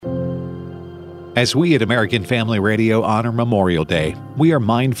As we at American Family Radio honor Memorial Day, we are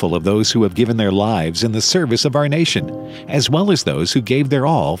mindful of those who have given their lives in the service of our nation, as well as those who gave their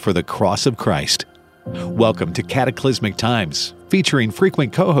all for the cross of Christ. Welcome to Cataclysmic Times, featuring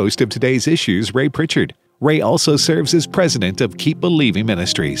frequent co-host of today's issues, Ray Pritchard. Ray also serves as president of Keep Believing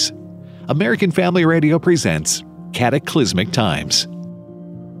Ministries. American Family Radio presents Cataclysmic Times.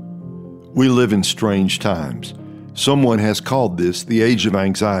 We live in strange times. Someone has called this the age of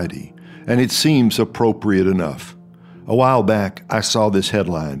anxiety, and it seems appropriate enough. A while back, I saw this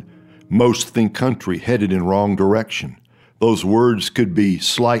headline, "Most think country headed in wrong direction." Those words could be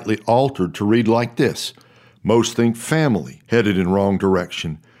slightly altered to read like this: most think family headed in wrong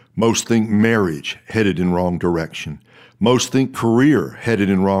direction. Most think marriage headed in wrong direction. Most think career headed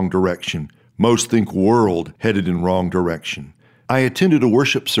in wrong direction. Most think world headed in wrong direction. I attended a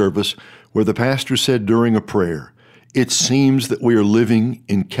worship service where the pastor said during a prayer, "It seems that we are living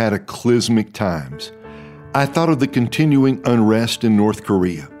in cataclysmic times." I thought of the continuing unrest in North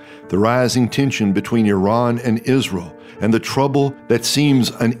Korea, the rising tension between Iran and Israel, and the trouble that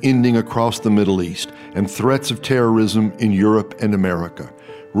seems unending across the Middle East, and threats of terrorism in Europe and America.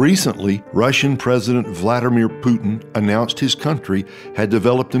 Recently, Russian President Vladimir Putin announced his country had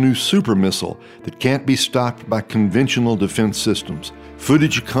developed a new super missile that can't be stopped by conventional defense systems.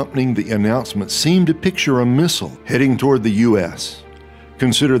 Footage accompanying the announcement seemed to picture a missile heading toward the U.S.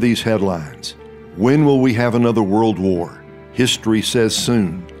 Consider these headlines. When will we have another world war? History says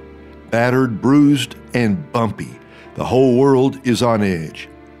soon. Battered, bruised, and bumpy. The whole world is on edge.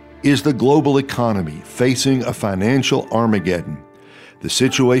 Is the global economy facing a financial Armageddon? The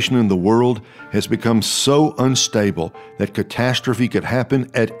situation in the world has become so unstable that catastrophe could happen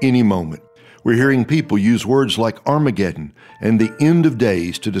at any moment. We're hearing people use words like Armageddon and the end of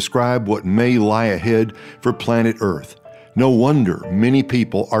days to describe what may lie ahead for planet Earth. No wonder many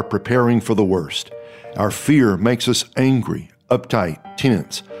people are preparing for the worst. Our fear makes us angry, uptight,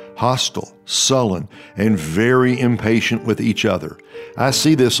 tense, hostile, sullen, and very impatient with each other. I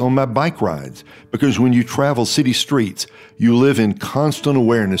see this on my bike rides because when you travel city streets, you live in constant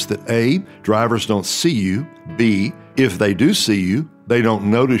awareness that A, drivers don't see you, B, if they do see you, they don't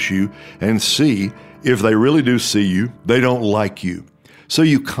notice you, and C, if they really do see you, they don't like you. So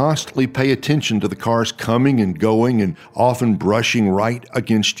you constantly pay attention to the cars coming and going and often brushing right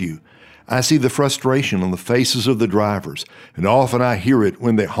against you. I see the frustration on the faces of the drivers, and often I hear it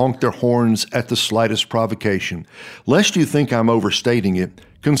when they honk their horns at the slightest provocation. Lest you think I'm overstating it,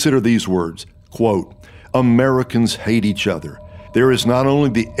 consider these words, quote, "Americans hate each other. There is not only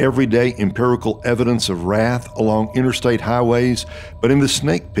the everyday empirical evidence of wrath along interstate highways, but in the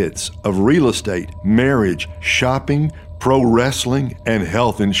snake pits of real estate, marriage, shopping, pro wrestling, and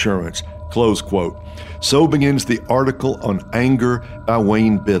health insurance," close quote. So begins the article on anger by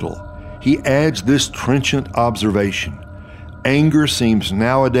Wayne Biddle. He adds this trenchant observation. Anger seems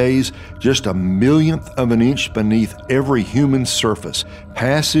nowadays just a millionth of an inch beneath every human surface,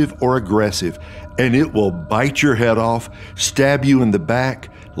 passive or aggressive, and it will bite your head off, stab you in the back,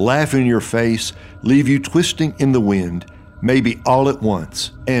 laugh in your face, leave you twisting in the wind, maybe all at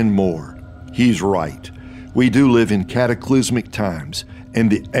once, and more. He's right. We do live in cataclysmic times, and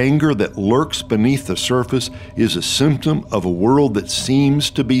the anger that lurks beneath the surface is a symptom of a world that seems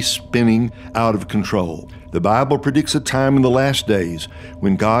to be spinning out of control. The Bible predicts a time in the last days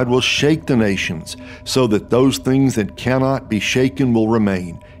when God will shake the nations so that those things that cannot be shaken will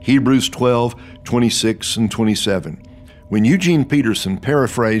remain. Hebrews 12:26 and 27. When Eugene Peterson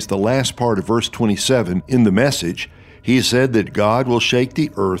paraphrased the last part of verse 27 in the Message, he said that God will shake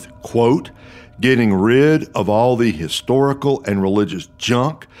the earth, quote, "getting rid of all the historical and religious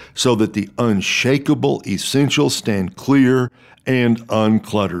junk so that the unshakable essentials stand clear and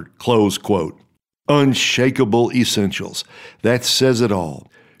uncluttered," close quote. Unshakable essentials. That says it all.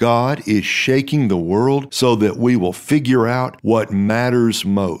 God is shaking the world so that we will figure out what matters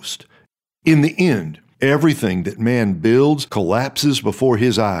most. In the end, everything that man builds collapses before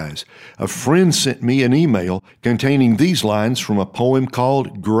his eyes. A friend sent me an email containing these lines from a poem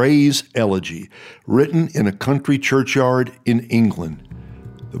called Gray's Elegy, written in a country churchyard in England.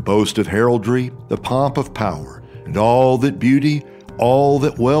 "The boast of heraldry, the pomp of power, and all that beauty, all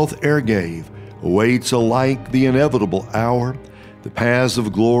that wealth e'er gave, awaits alike the inevitable hour. The paths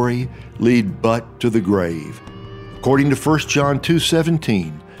of glory lead but to the grave." According to 1 John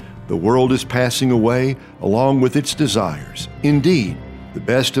 2:17, the world is passing away along with its desires. Indeed, the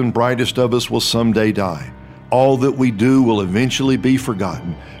best and brightest of us will someday die. All that we do will eventually be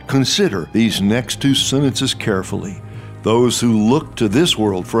forgotten. Consider these next two sentences carefully. Those who look to this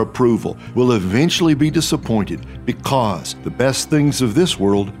world for approval will eventually be disappointed because the best things of this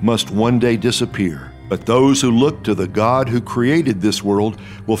world must one day disappear. But those who look to the God who created this world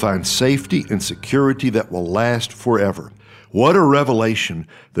will find safety and security that will last forever. What a revelation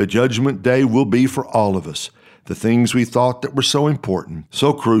the judgment day will be for all of us. The things we thought that were so important,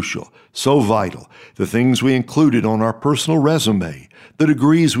 so crucial, so vital, the things we included on our personal resume, the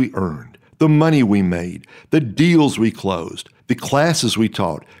degrees we earned, the money we made, the deals we closed, the classes we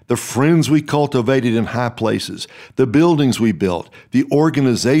taught, the friends we cultivated in high places, the buildings we built, the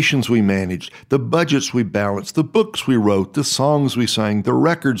organizations we managed, the budgets we balanced, the books we wrote, the songs we sang, the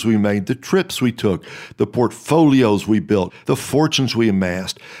records we made, the trips we took, the portfolios we built, the fortunes we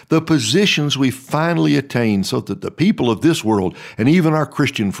amassed, the positions we finally attained so that the people of this world and even our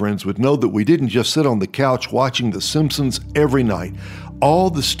Christian friends would know that we didn't just sit on the couch watching The Simpsons every night.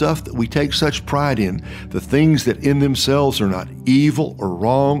 All the stuff that we take such pride in, the things that in themselves are not evil or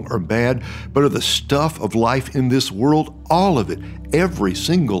wrong or bad, but are the stuff of life in this world, all of it, every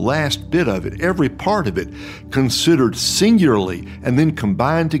single last bit of it, every part of it, considered singularly and then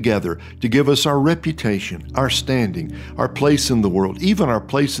combined together to give us our reputation, our standing, our place in the world, even our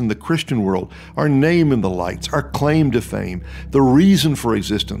place in the Christian world, our name in the lights, our claim to fame, the reason for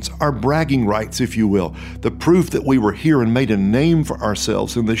existence, our bragging rights, if you will, the proof that we were here and made a name for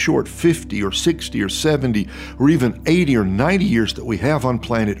ourselves in the short 50 or 60 or 70 or even 80 or 90 years that we have on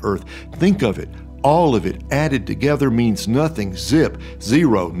planet Earth. Think of it. All of it added together means nothing. Zip,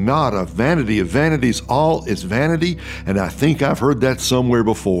 zero, nada, vanity of vanities, all is vanity, and I think I've heard that somewhere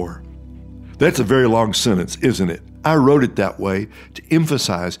before. That's a very long sentence, isn't it? I wrote it that way to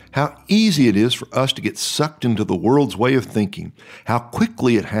emphasize how easy it is for us to get sucked into the world's way of thinking, how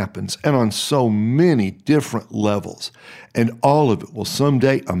quickly it happens, and on so many different levels. And all of it will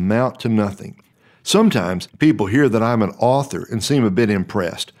someday amount to nothing. Sometimes people hear that I'm an author and seem a bit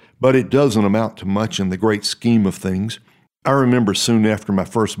impressed, but it doesn't amount to much in the great scheme of things. I remember soon after my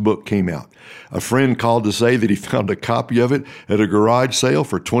first book came out, a friend called to say that he found a copy of it at a garage sale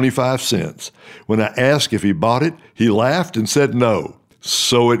for 25 cents. When I asked if he bought it, he laughed and said no.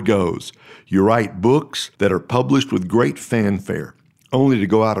 So it goes. You write books that are published with great fanfare, only to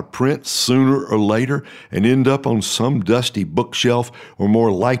go out of print sooner or later and end up on some dusty bookshelf, or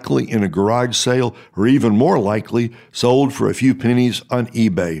more likely in a garage sale, or even more likely sold for a few pennies on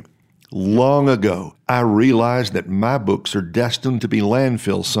eBay. Long ago, I realized that my books are destined to be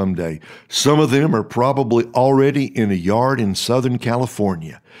landfills someday. Some of them are probably already in a yard in Southern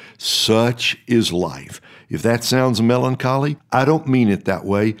California. Such is life. If that sounds melancholy, I don't mean it that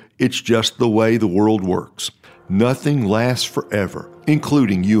way. It's just the way the world works. Nothing lasts forever,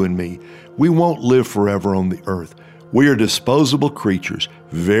 including you and me. We won't live forever on the earth. We are disposable creatures,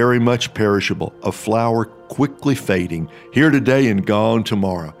 very much perishable, a flower quickly fading, here today and gone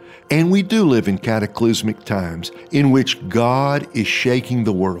tomorrow. And we do live in cataclysmic times in which God is shaking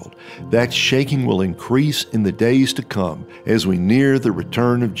the world. That shaking will increase in the days to come as we near the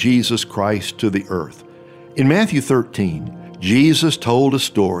return of Jesus Christ to the earth. In Matthew 13, Jesus told a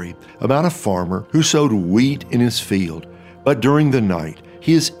story about a farmer who sowed wheat in his field, but during the night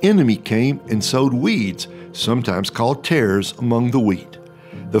his enemy came and sowed weeds, sometimes called tares, among the wheat.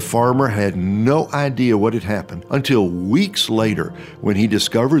 The farmer had no idea what had happened until weeks later when he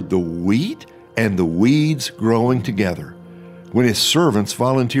discovered the wheat and the weeds growing together. When his servants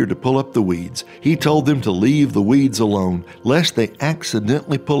volunteered to pull up the weeds, he told them to leave the weeds alone, lest they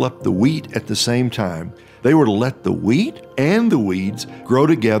accidentally pull up the wheat at the same time. They were to let the wheat and the weeds grow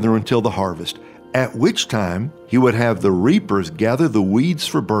together until the harvest, at which time he would have the reapers gather the weeds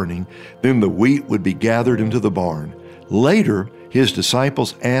for burning, then the wheat would be gathered into the barn. Later, his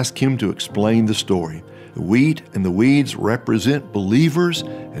disciples asked him to explain the story. The wheat and the weeds represent believers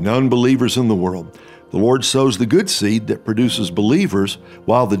and unbelievers in the world. The Lord sows the good seed that produces believers,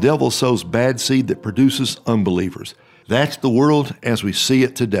 while the devil sows bad seed that produces unbelievers. That's the world as we see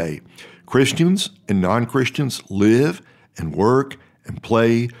it today. Christians and non-Christians live and work and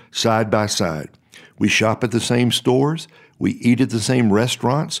play side by side. We shop at the same stores, we eat at the same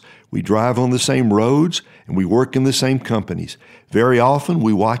restaurants, we drive on the same roads, and we work in the same companies. Very often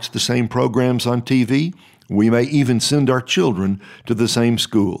we watch the same programs on TV. We may even send our children to the same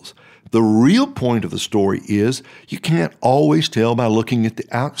schools. The real point of the story is you can't always tell by looking at the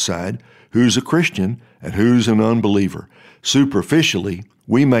outside who's a Christian and who's an unbeliever. Superficially,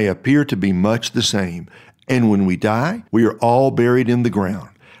 we may appear to be much the same, and when we die, we are all buried in the ground.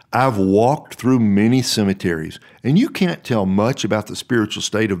 I've walked through many cemeteries, and you can't tell much about the spiritual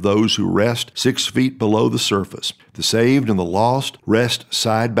state of those who rest 6 feet below the surface. The saved and the lost rest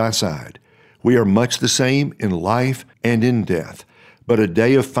side by side. We are much the same in life and in death. But a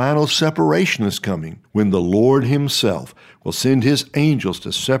day of final separation is coming when the Lord himself will send his angels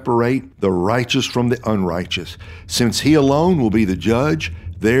to separate the righteous from the unrighteous. Since he alone will be the judge,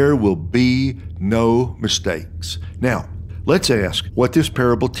 there will be no mistakes. Now, let's ask what this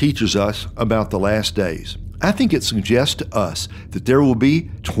parable teaches us about the last days. I think it suggests to us that there will be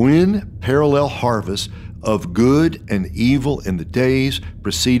twin parallel harvests of good and evil in the days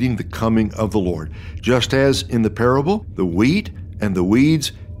preceding the coming of the Lord. Just as in the parable, the wheat and the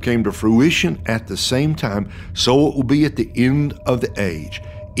weeds came to fruition at the same time, so it will be at the end of the age.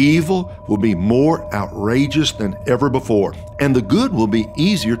 Evil will be more outrageous than ever before, and the good will be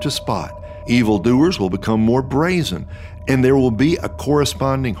easier to spot. Evildoers will become more brazen, and there will be a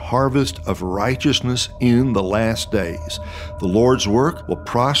corresponding harvest of righteousness in the last days. The Lord's work will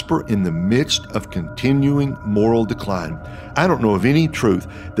prosper in the midst of continuing moral decline. I don't know of any truth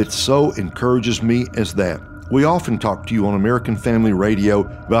that so encourages me as that. We often talk to you on American Family Radio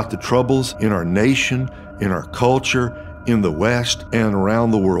about the troubles in our nation, in our culture, in the West, and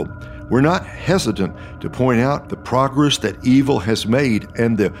around the world. We're not hesitant to point out the progress that evil has made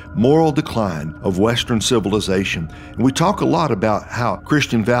and the moral decline of Western civilization. And we talk a lot about how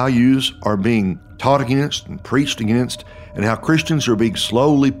Christian values are being taught against and preached against, and how Christians are being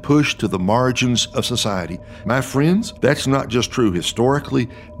slowly pushed to the margins of society. My friends, that's not just true historically,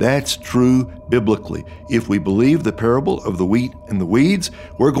 that's true biblically. If we believe the parable of the wheat and the weeds,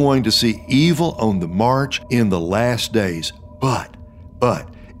 we're going to see evil on the march in the last days. But,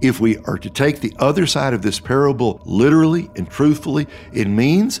 if we are to take the other side of this parable literally and truthfully, it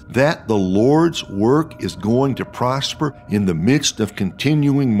means that the Lord's work is going to prosper in the midst of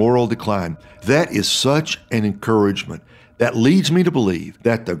continuing moral decline. That is such an encouragement. That leads me to believe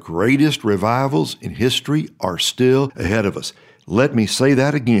that the greatest revivals in history are still ahead of us. Let me say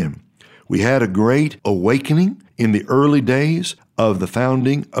that again. We had a great awakening in the early days of the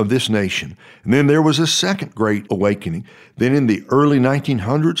founding of this nation. And then there was a second great awakening. Then in the early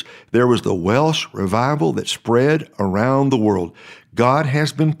 1900s, there was the Welsh revival that spread around the world. God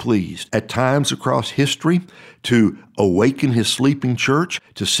has been pleased at times across history to awaken his sleeping church,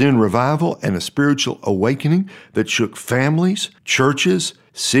 to send revival and a spiritual awakening that shook families, churches,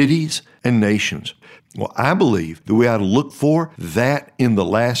 cities, and nations. Well, I believe that we ought to look for that in the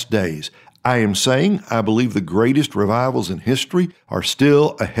last days. I am saying I believe the greatest revivals in history are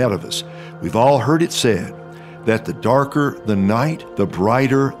still ahead of us. We've all heard it said that the darker the night, the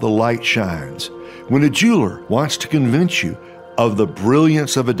brighter the light shines. When a jeweler wants to convince you of the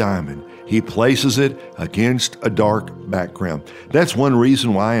brilliance of a diamond, he places it against a dark background. That's one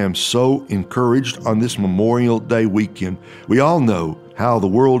reason why I am so encouraged on this Memorial Day weekend. We all know how the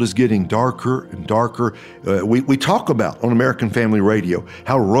world is getting darker and darker. We talk about on American Family Radio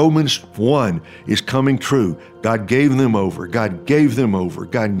how Romans 1 is coming true. God gave them over. God gave them over.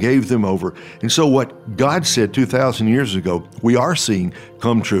 God gave them over. And so what God said 2,000 years ago, we are seeing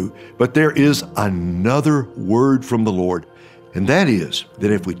come true. But there is another word from the Lord. And that is that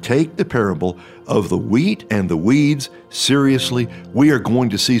if we take the parable of the wheat and the weeds seriously, we are going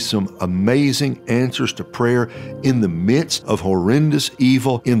to see some amazing answers to prayer in the midst of horrendous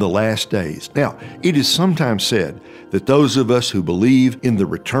evil in the last days. Now, it is sometimes said that those of us who believe in the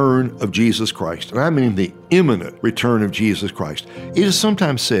return of Jesus Christ, and I mean the imminent return of Jesus Christ, it is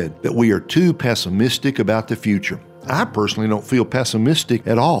sometimes said that we are too pessimistic about the future. I personally don't feel pessimistic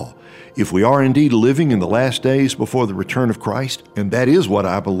at all. If we are indeed living in the last days before the return of Christ, and that is what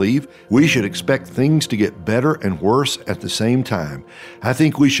I believe, we should expect things to get better and worse at the same time. I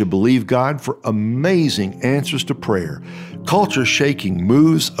think we should believe God for amazing answers to prayer, culture-shaking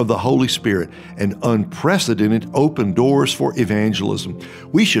moves of the Holy Spirit, and unprecedented open doors for evangelism.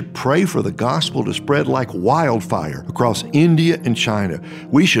 We should pray for the gospel to spread like wildfire across India and China.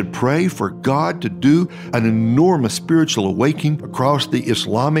 We should pray for God to do an enormous spiritual awakening across the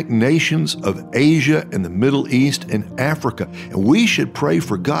Islamic nations of Asia and the Middle East and Africa. And we should pray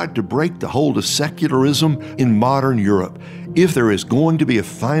for God to break the hold of secularism in modern Europe. If there is going to be a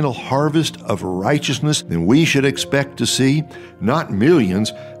final harvest of righteousness, then we should expect to see not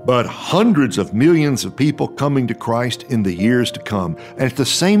millions, but hundreds of millions of people coming to Christ in the years to come. And at the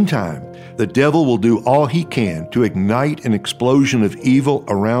same time, the devil will do all he can to ignite an explosion of evil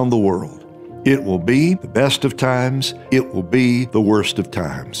around the world. It will be the best of times. It will be the worst of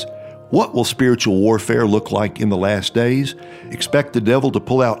times. What will spiritual warfare look like in the last days? Expect the devil to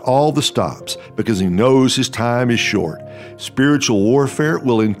pull out all the stops because he knows his time is short. Spiritual warfare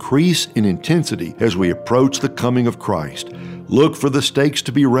will increase in intensity as we approach the coming of Christ. Look for the stakes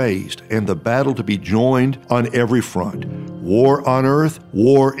to be raised and the battle to be joined on every front. war on earth,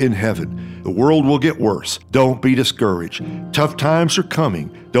 war in heaven. The world will get worse. Don't be discouraged. Tough times are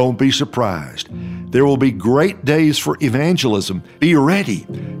coming. Don't be surprised. There will be great days for evangelism. Be ready.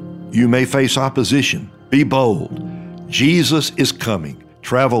 You may face opposition. Be bold. Jesus is coming.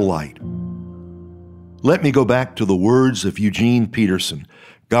 Travel light. Let me go back to the words of Eugene Peterson.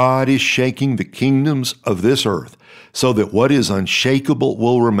 God is shaking the kingdoms of this earth so that what is unshakable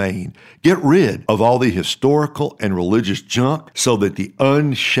will remain. Get rid of all the historical and religious junk so that the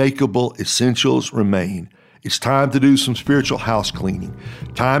unshakable essentials remain. It's time to do some spiritual house cleaning.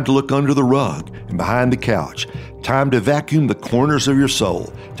 Time to look under the rug and behind the couch. Time to vacuum the corners of your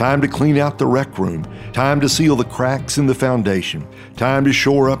soul. Time to clean out the rec room. Time to seal the cracks in the foundation. Time to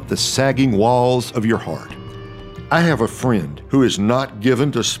shore up the sagging walls of your heart. I have a friend who is not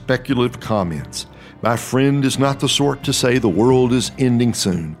given to speculative comments. My friend is not the sort to say the world is ending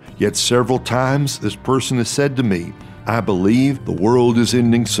soon. Yet several times this person has said to me, I believe the world is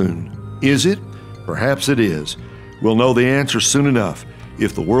ending soon. Is it? Perhaps it is. We'll know the answer soon enough.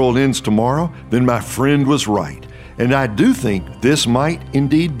 If the world ends tomorrow, then my friend was right. And I do think this might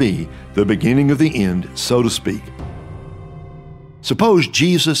indeed be the beginning of the end, so to speak. Suppose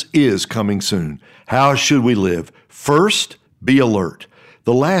Jesus is coming soon. How should we live? First, be alert.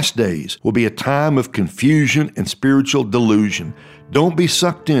 The last days will be a time of confusion and spiritual delusion. Don't be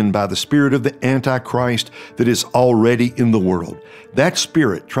sucked in by the spirit of the Antichrist that is already in the world. That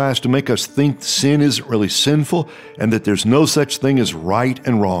spirit tries to make us think sin isn't really sinful and that there's no such thing as right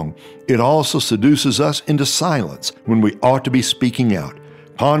and wrong. It also seduces us into silence when we ought to be speaking out.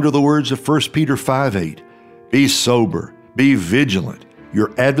 Ponder the words of 1 Peter 5:8. Be sober, be vigilant.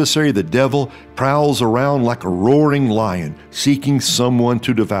 Your adversary, the devil, prowls around like a roaring lion, seeking someone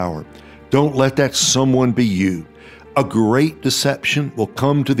to devour. Don't let that someone be you. A great deception will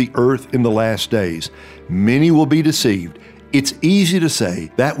come to the earth in the last days. Many will be deceived. It's easy to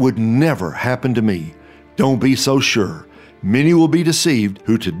say, that would never happen to me. Don't be so sure. Many will be deceived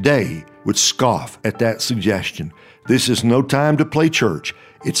who today would scoff at that suggestion. This is no time to play church.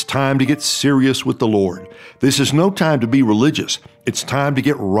 It's time to get serious with the Lord. This is no time to be religious. It's time to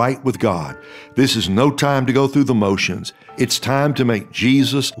get right with God. This is no time to go through the motions. It's time to make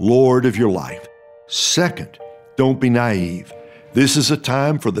Jesus Lord of your life. Second, don't be naive. This is a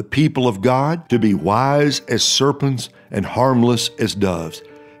time for the people of God to be wise as serpents and harmless as doves.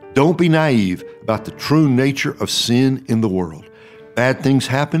 Don't be naive about the true nature of sin in the world. Bad things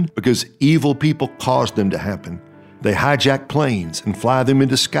happen because evil people caused them to happen. They hijack planes and fly them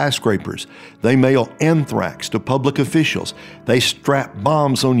into skyscrapers. They mail anthrax to public officials. They strap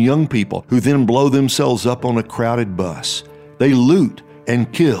bombs on young people who then blow themselves up on a crowded bus. They loot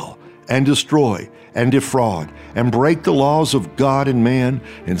and kill and destroy and defraud and break the laws of God and man,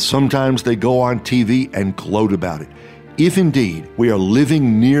 and sometimes they go on TV and gloat about it. If indeed we are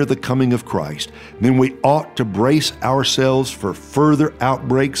living near the coming of Christ, then we ought to brace ourselves for further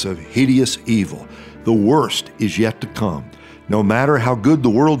outbreaks of hideous evil. The worst is yet to come. No matter how good the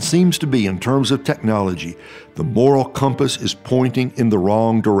world seems to be in terms of technology, the moral compass is pointing in the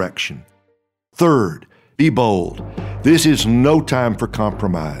wrong direction. Third, be bold. This is no time for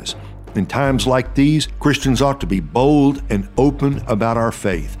compromise. In times like these, Christians ought to be bold and open about our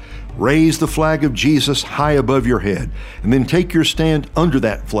faith. Raise the flag of Jesus high above your head, and then take your stand under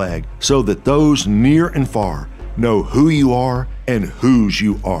that flag so that those near and far know who you are and whose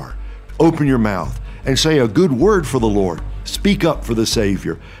you are. Open your mouth and say a good word for the Lord. Speak up for the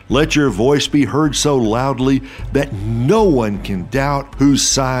Savior. Let your voice be heard so loudly that no one can doubt whose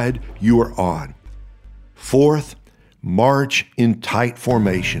side you are on. Fourth, march in tight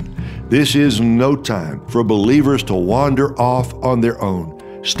formation. This is no time for believers to wander off on their own.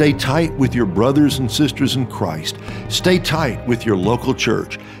 Stay tight with your brothers and sisters in Christ. Stay tight with your local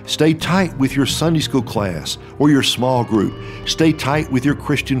church. Stay tight with your Sunday school class or your small group. Stay tight with your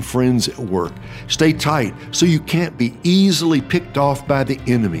Christian friends at work. Stay tight so you can't be easily picked off by the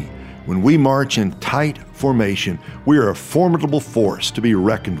enemy. When we march in tight formation, we are a formidable force to be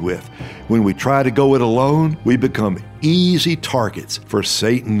reckoned with. When we try to go it alone, we become easy targets for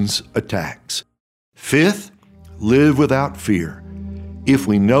Satan's attacks. Fifth, live without fear. If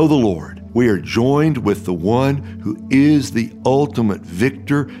we know the Lord, we are joined with the one who is the ultimate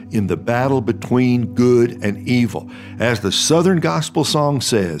victor in the battle between good and evil. As the Southern Gospel song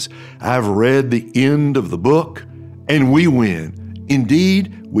says, I've read the end of the book, and we win.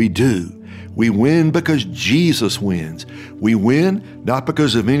 Indeed, we do. We win because Jesus wins. We win not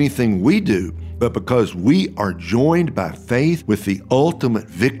because of anything we do, but because we are joined by faith with the ultimate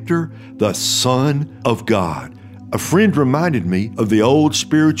victor, the Son of God. A friend reminded me of the old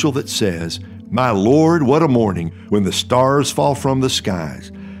spiritual that says, My Lord, what a morning when the stars fall from the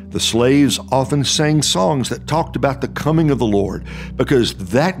skies. The slaves often sang songs that talked about the coming of the Lord because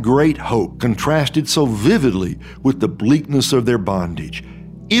that great hope contrasted so vividly with the bleakness of their bondage.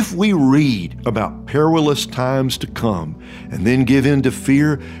 If we read about perilous times to come and then give in to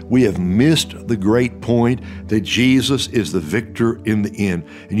fear, we have missed the great point that Jesus is the victor in the end.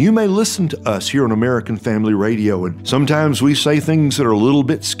 And you may listen to us here on American Family Radio, and sometimes we say things that are a little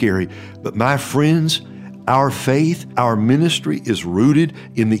bit scary, but my friends, our faith, our ministry is rooted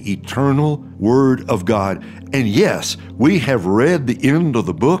in the eternal Word of God. And yes, we have read the end of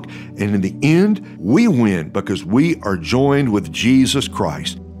the book, and in the end, we win because we are joined with Jesus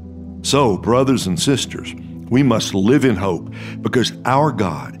Christ. So, brothers and sisters, we must live in hope because our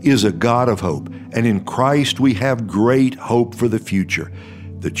God is a God of hope, and in Christ we have great hope for the future.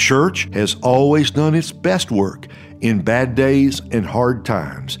 The church has always done its best work in bad days and hard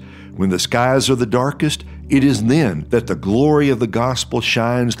times. When the skies are the darkest, it is then that the glory of the gospel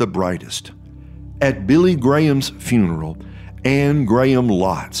shines the brightest. At Billy Graham's funeral, Anne Graham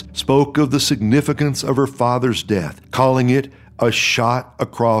Lotz spoke of the significance of her father's death, calling it a shot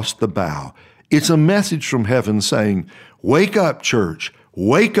across the bow. It's a message from heaven saying, "Wake up, church.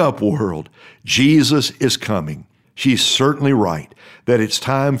 Wake up, world. Jesus is coming." She's certainly right that it's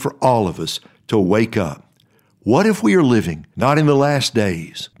time for all of us to wake up. What if we are living not in the last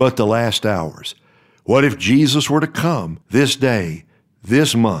days, but the last hours? What if Jesus were to come this day,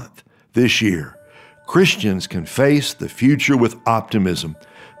 this month, this year? Christians can face the future with optimism.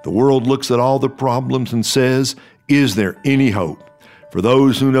 The world looks at all the problems and says, is there any hope? For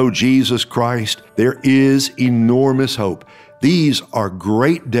those who know Jesus Christ, there is enormous hope. These are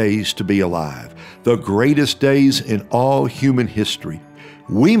great days to be alive, the greatest days in all human history.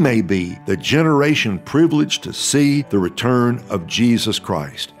 We may be the generation privileged to see the return of Jesus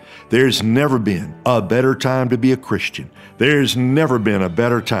Christ. There's never been a better time to be a Christian. There's never been a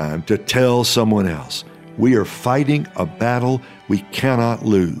better time to tell someone else. We are fighting a battle we cannot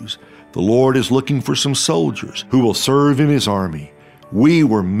lose. The Lord is looking for some soldiers who will serve in His army. We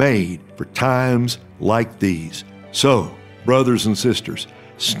were made for times like these. So, brothers and sisters,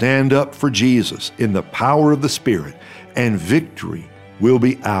 stand up for Jesus in the power of the Spirit, and victory will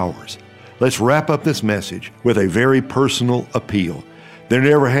be ours. Let's wrap up this message with a very personal appeal. There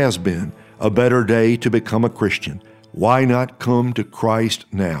never has been a better day to become a Christian. Why not come to Christ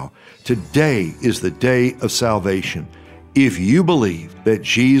now? Today is the day of salvation. If you believe that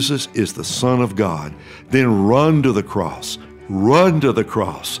Jesus is the Son of God, then run to the cross. Run to the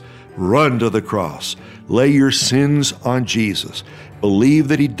cross. Run to the cross. Lay your sins on Jesus. Believe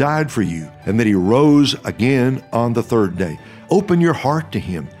that He died for you and that He rose again on the third day. Open your heart to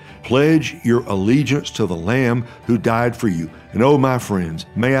Him. Pledge your allegiance to the Lamb who died for you. And oh, my friends,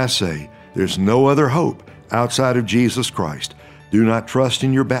 may I say, there's no other hope outside of Jesus Christ. Do not trust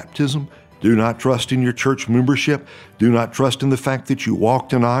in your baptism. Do not trust in your church membership. Do not trust in the fact that you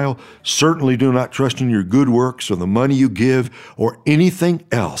walked an aisle. Certainly do not trust in your good works or the money you give or anything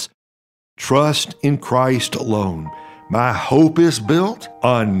else. Trust in Christ alone. My hope is built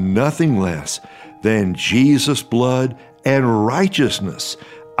on nothing less than Jesus' blood and righteousness.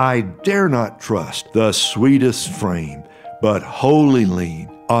 I dare not trust the sweetest frame, but wholly lean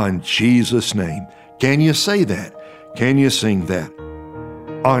on Jesus' name. Can you say that? Can you sing that?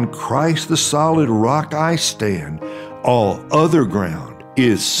 On Christ the solid rock I stand. All other ground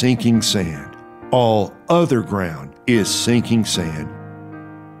is sinking sand. All other ground is sinking sand.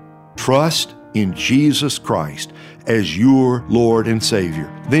 Trust in Jesus Christ as your Lord and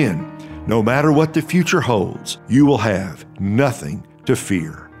Savior. Then, no matter what the future holds, you will have nothing to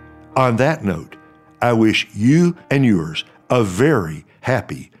fear. On that note, I wish you and yours a very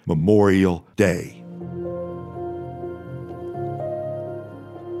happy Memorial Day.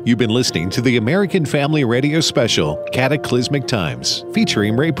 You've been listening to the American Family Radio special, Cataclysmic Times,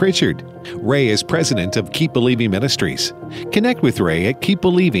 featuring Ray Pritchard. Ray is president of Keep Believing Ministries. Connect with Ray at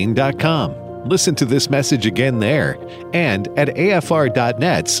keepbelieving.com. Listen to this message again there and at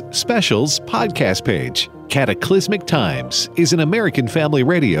afr.net's specials podcast page. Cataclysmic Times is an American Family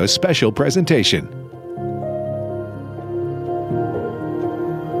Radio special presentation.